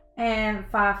 and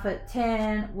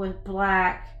 5'10" with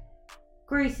black,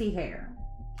 greasy hair.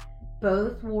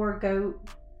 Both of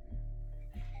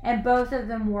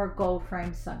them wore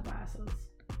gold-framed sunglasses.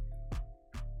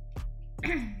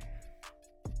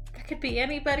 That could be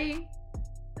anybody.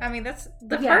 I mean,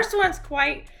 first one's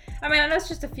quite. I mean, I know it's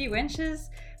just a few inches,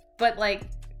 but 5'11",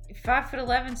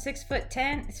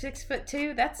 6'10",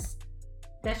 6'2".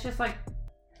 That's just like,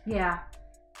 yeah.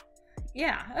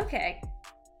 Yeah. Okay.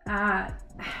 Yeah,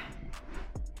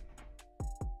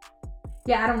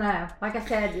 I don't know. Like I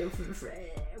said,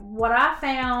 what I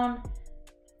found,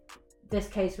 this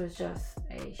case was just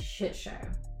a shit show.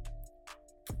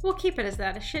 We'll keep it as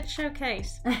that, a shit show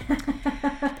case.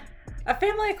 A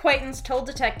family acquaintance told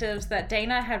detectives that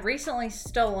Dana had recently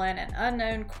stolen an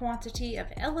unknown quantity of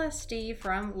LSD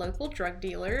from local drug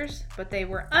dealers, but they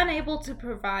were unable to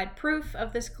provide proof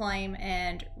of this claim,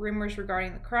 and rumors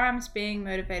regarding the crimes being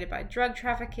motivated by drug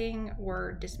trafficking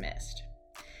were dismissed.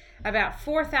 About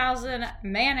 4,000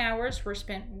 man-hours were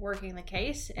spent working the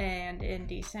case, and in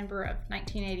December of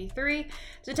 1983,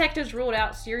 detectives ruled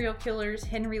out serial killers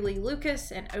Henry Lee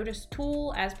Lucas and Otis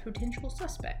Toole as potential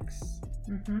suspects.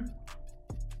 Mm-hmm.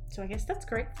 So I guess that's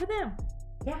great for them.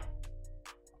 Yeah.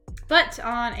 But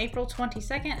on April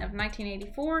 22nd of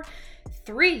 1984,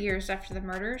 3 years after the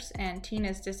murders and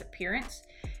Tina's disappearance,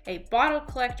 a bottle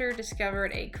collector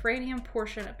discovered a cranium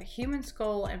portion of a human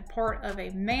skull and part of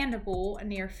a mandible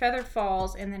near Feather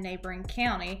Falls in the neighboring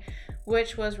county,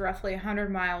 which was roughly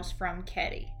 100 miles from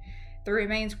Keddie. The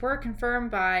remains were confirmed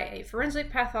by a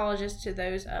forensic pathologist to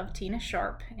those of Tina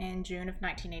Sharp in June of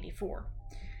 1984.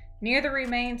 Near the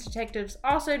remains, detectives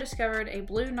also discovered a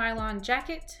blue nylon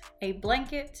jacket, a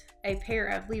blanket, a pair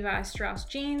of Levi Strauss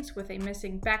jeans with a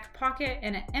missing back pocket,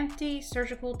 and an empty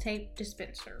surgical tape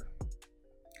dispenser.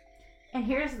 And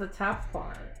here's the tough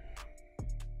part.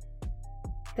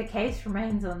 The case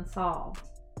remains unsolved.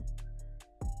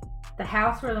 The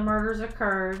house where the murders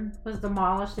occurred was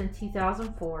demolished in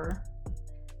 2004.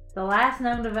 The last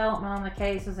known development on the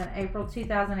case was in April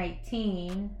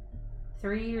 2018,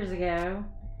 3 years ago,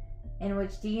 in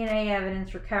which DNA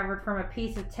evidence recovered from a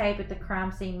piece of tape at the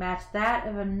crime scene matched that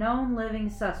of a known living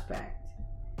suspect.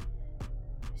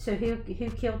 So who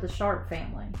killed the Sharp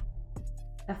family?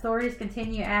 Authorities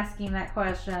continue asking that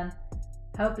question,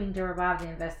 hoping to revive the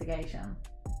investigation.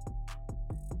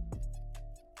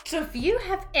 So if you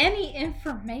have any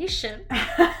information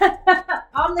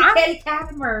on the Keddie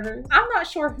Cabin murders, I'm not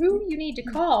sure who you need to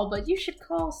call, but you should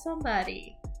call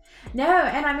somebody. No,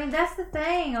 and I mean, that's the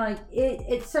thing. Like,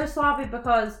 it's so sloppy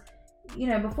because,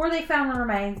 before they found the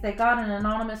remains, they got an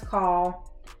anonymous call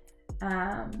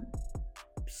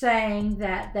saying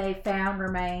that they found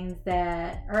remains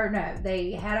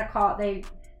they had a call. They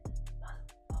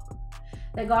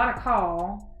got a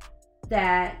call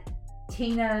that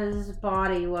Tina's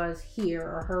body was here,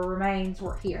 or her remains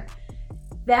were here.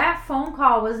 That phone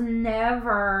call was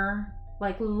never,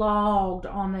 logged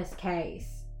on this case.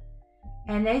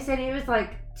 And they said it was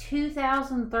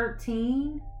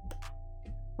 2013,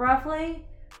 roughly.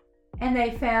 And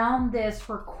they found this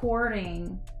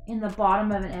recording in the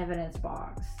bottom of an evidence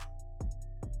box.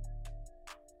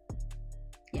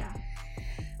 Yeah.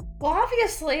 Well,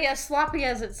 obviously, as sloppy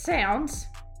as it sounds,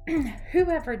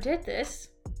 whoever did this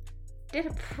did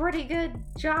a pretty good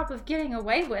job of getting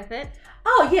away with it.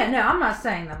 Oh, yeah, no, I'm not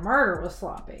saying the murder was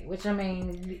sloppy, which, I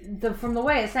mean, from the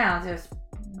way it sounds, it's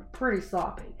pretty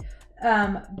sloppy.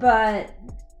 But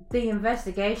the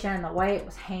investigation and the way it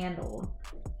was handled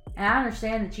And I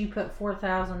understand that you put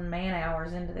 4,000 man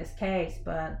hours into this case,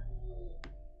 but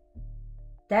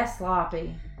that's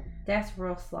sloppy. That's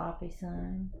real sloppy,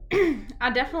 son. I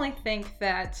definitely think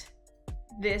that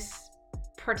this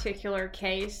particular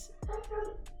case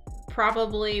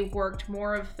probably worked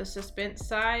more of the suspense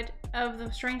side of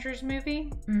the Strangers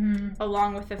movie,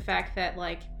 along with the fact that,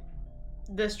 like,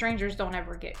 the strangers don't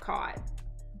ever get caught.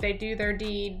 They do their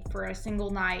deed for a single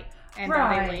night and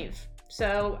then they leave.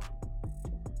 So,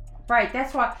 right,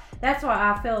 that's why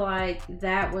I feel like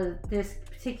this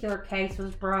particular case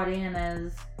was brought in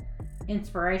as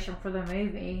inspiration for the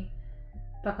movie,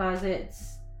 because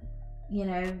it's, you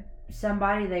know,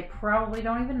 somebody they probably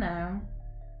don't even know.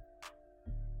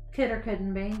 Could or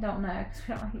couldn't be, don't know, because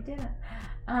we don't know he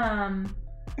didn't.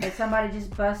 But somebody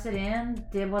just busted in,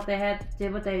 did what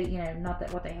they, you know, not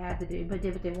that what they had to do, but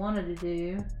did what they wanted to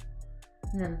do,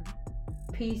 and then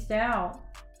pieced out.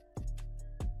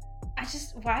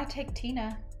 Why take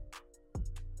Tina?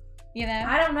 You know?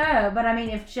 I don't know, but I mean,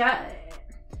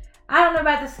 I don't know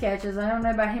about the sketches, I don't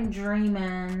know about him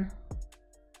dreaming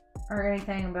or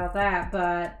anything about that,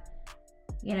 but,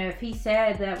 you know, if he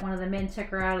said that one of the men took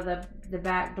her out of the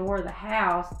back door of the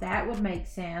house, that would make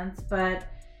sense, but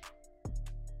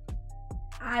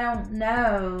I don't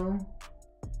know,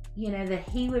 you know, that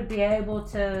he would be able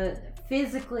to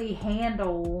physically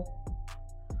handle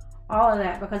all of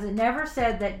that, because it never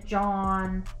said that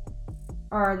John,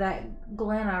 or that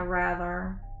Glenna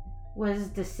rather, was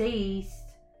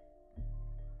deceased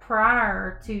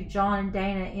prior to John and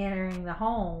Dana entering the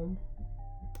home.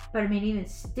 But I mean, even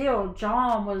still,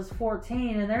 John was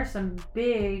 14, and there's some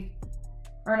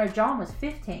John was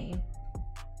 15.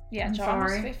 Yeah, John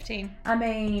was 15. I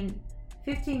mean,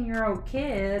 15-year-old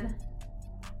kid,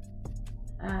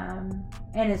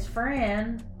 and his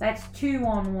friend, that's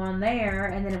 2-on-1 there.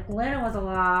 And then if Glenna was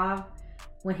alive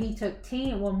when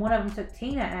one of them took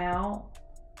Tina out,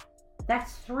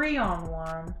 that's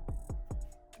 3-on-1.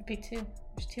 It'd be 2.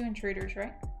 There's 2 intruders,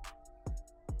 right?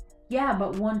 Yeah,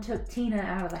 but one took Tina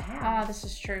out of the house. Ah, this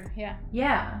is true, yeah.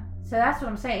 Yeah, so that's what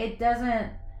I'm saying. It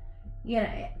doesn't, you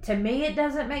know, to me it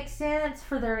doesn't make sense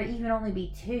for there to even only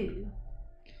be 2.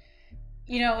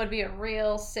 You know, it would be a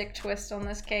real sick twist on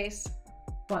this case.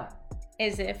 What?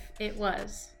 Is if it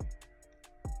was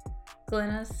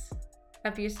Glenna's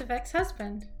abusive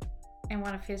ex-husband and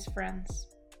one of his friends.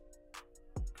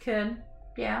 Could,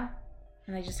 yeah.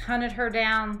 And they just hunted her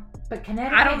down. But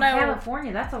Connecticut and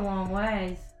California, that's a long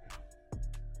ways.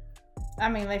 I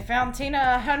mean, they found Tina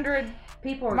 100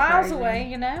 miles crazy. Away,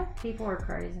 you know? People are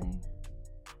crazy.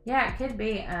 Yeah, it could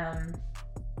be. I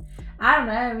don't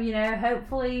know, you know,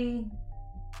 hopefully,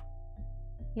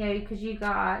 you know, because you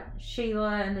got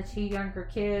Sheila and the 2 younger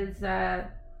kids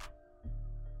that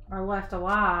are left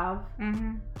alive.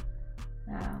 Mm-hmm.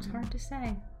 It's hard to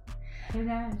say. Who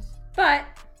knows? But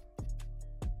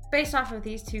based off of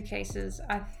these 2 cases,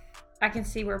 I can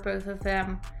see where both of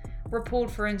them were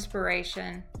pulled for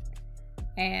inspiration.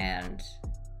 And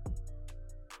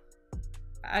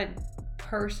a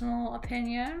personal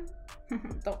opinion,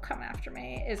 don't come after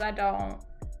me, is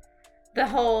the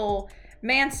whole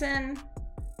Manson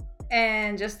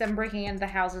and just them breaking into the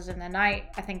houses in the night,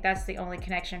 I think that's the only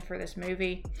connection for this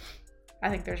movie. I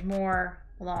think there's more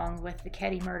along with the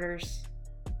Ketty murders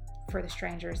for the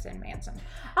Strangers than Manson.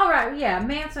 All right, yeah,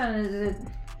 Manson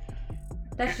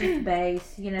that's just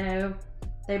base, you know.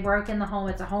 They broke in the home.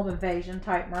 It's a home invasion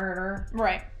type murder.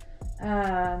 Right.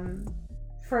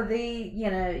 For the,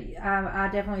 you know, I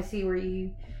definitely see where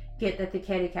you get that the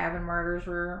Ketty Cabin murders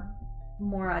were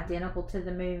more identical to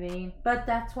the movie. But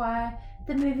that's why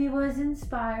the movie was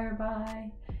inspired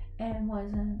by and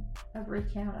wasn't a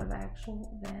recount of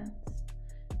actual events.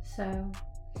 So,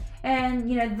 and,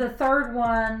 you know, the third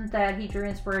one that he drew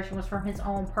inspiration was from his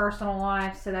own personal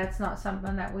life. So that's not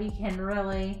something that we can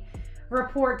really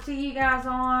report to you guys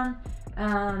on.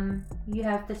 You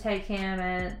have to take him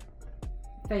at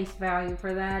face value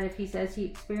for that. If he says he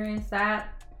experienced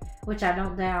that, which I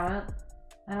don't doubt it.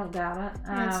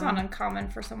 It's not uncommon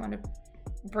for someone to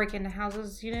break into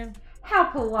houses, you know. How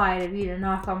polite of you to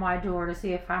knock on my door to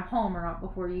see if I'm home or not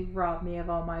before you rob me of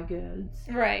all my goods.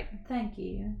 Right. Thank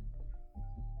you.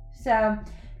 So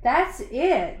that's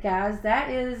it, guys. That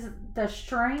is The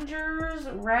Strangers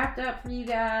wrapped up for you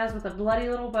guys with a bloody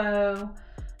little bow.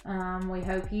 We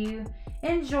hope you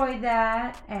enjoyed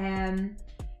that. And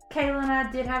Kayla and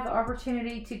I did have the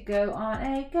opportunity to go on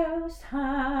a ghost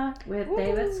hunt with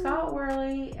David Scott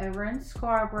Worley over in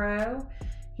Scarborough.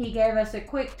 He gave us a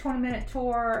quick 20-minute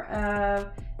tour of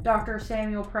Dr.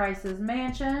 Samuel Price's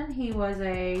mansion. He was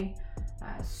a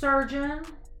surgeon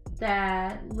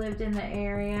that lived in the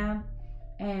area,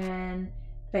 and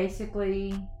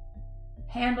basically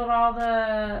handled all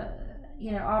the,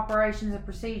 operations and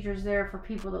procedures there for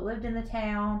people that lived in the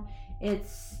town.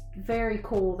 It's very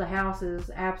cool. The house is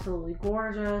absolutely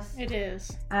gorgeous. It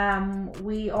is.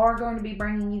 We are going to be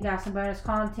bringing you guys some bonus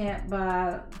content,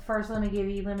 but first let me give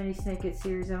you Lemony Snicket's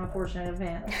series of unfortunate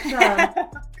events. So,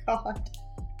 God.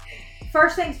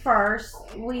 First things first,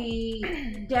 we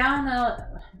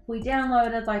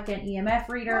downloaded like an EMF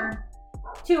reader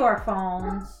to our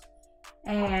phones,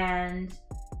 and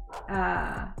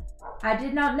I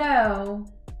did not know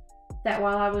that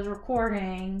while I was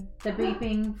recording, the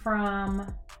beeping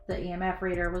from the EMF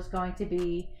reader was going to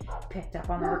be picked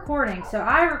up on the recording. So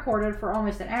I recorded for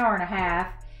almost an hour and a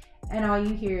half, and all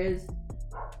you hear is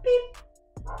beep,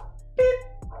 beep,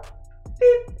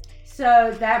 beep.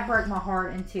 So that broke my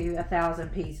heart into 1,000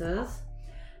 pieces.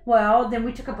 Well, then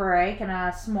we took a break, and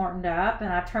I smartened up,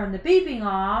 and I turned the beeping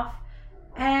off,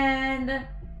 and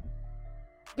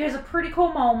there's a pretty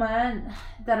cool moment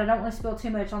that I don't want to spill too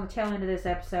much on the tail end of this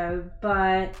episode,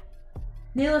 but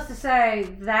needless to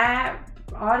say, that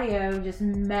audio just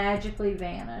magically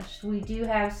vanished. We do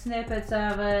have snippets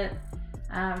of it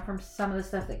from some of the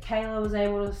stuff that Kayla was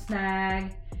able to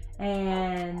snag,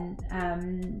 and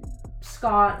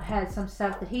Scott had some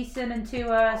stuff that he sent in to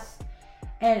us.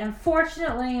 And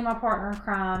unfortunately, my partner in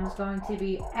crime is going to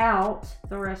be out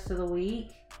the rest of the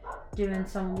week doing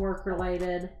some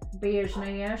work-related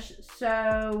business.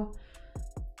 So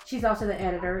she's also the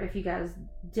editor, if you guys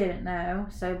didn't know.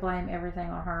 So blame everything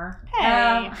on her.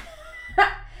 Hey.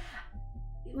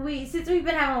 Since we've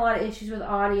been having a lot of issues with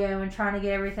audio and trying to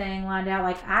get everything lined out,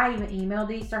 like I even emailed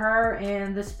these to her,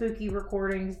 and the spooky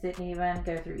recordings didn't even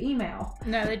go through email.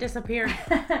 No, they disappeared.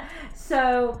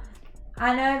 So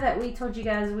I know that we told you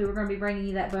guys we were going to be bringing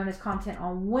you that bonus content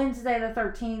on Wednesday the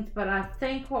 13th, but I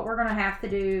think what we're going to have to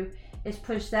do is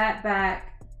push that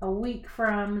back a week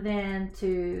from then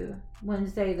to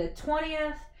Wednesday the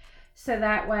 20th, so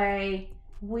that way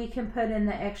we can put in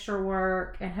the extra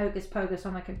work and hocus pocus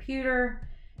on the computer,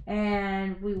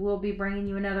 and we will be bringing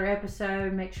you another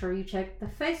episode. Make sure you check the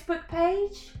Facebook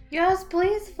page. Yes,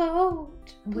 please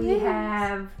vote. We Please.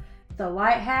 have The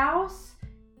Lighthouse,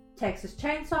 Texas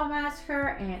Chainsaw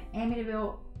Massacre, and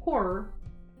Amityville Horror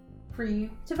for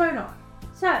you to vote on.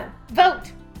 So,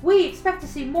 Vote! we expect to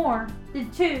see more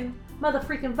than 2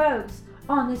 motherfreaking votes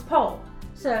on this poll.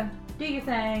 So, do your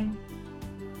thing.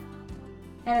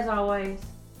 And as always,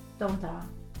 don't die.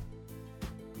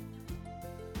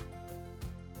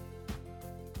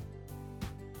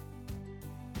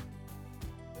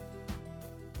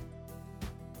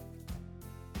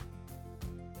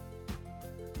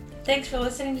 Thanks for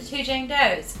listening to Two Jane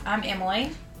Does. I'm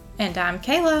Emily. And I'm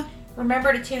Kayla.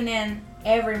 Remember to tune in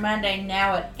every Monday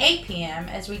now at 8 p.m.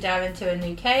 as we dive into a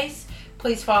new case.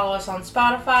 Please follow us on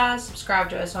Spotify, subscribe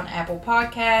to us on Apple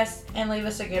Podcasts, and leave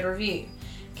us a good review.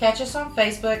 Catch us on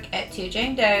Facebook at Two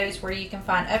Jane Does, where you can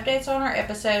find updates on our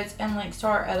episodes and links to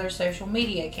our other social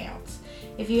media accounts.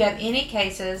 If you have any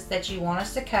cases that you want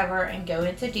us to cover and go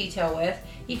into detail with,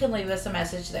 you can leave us a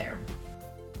message there.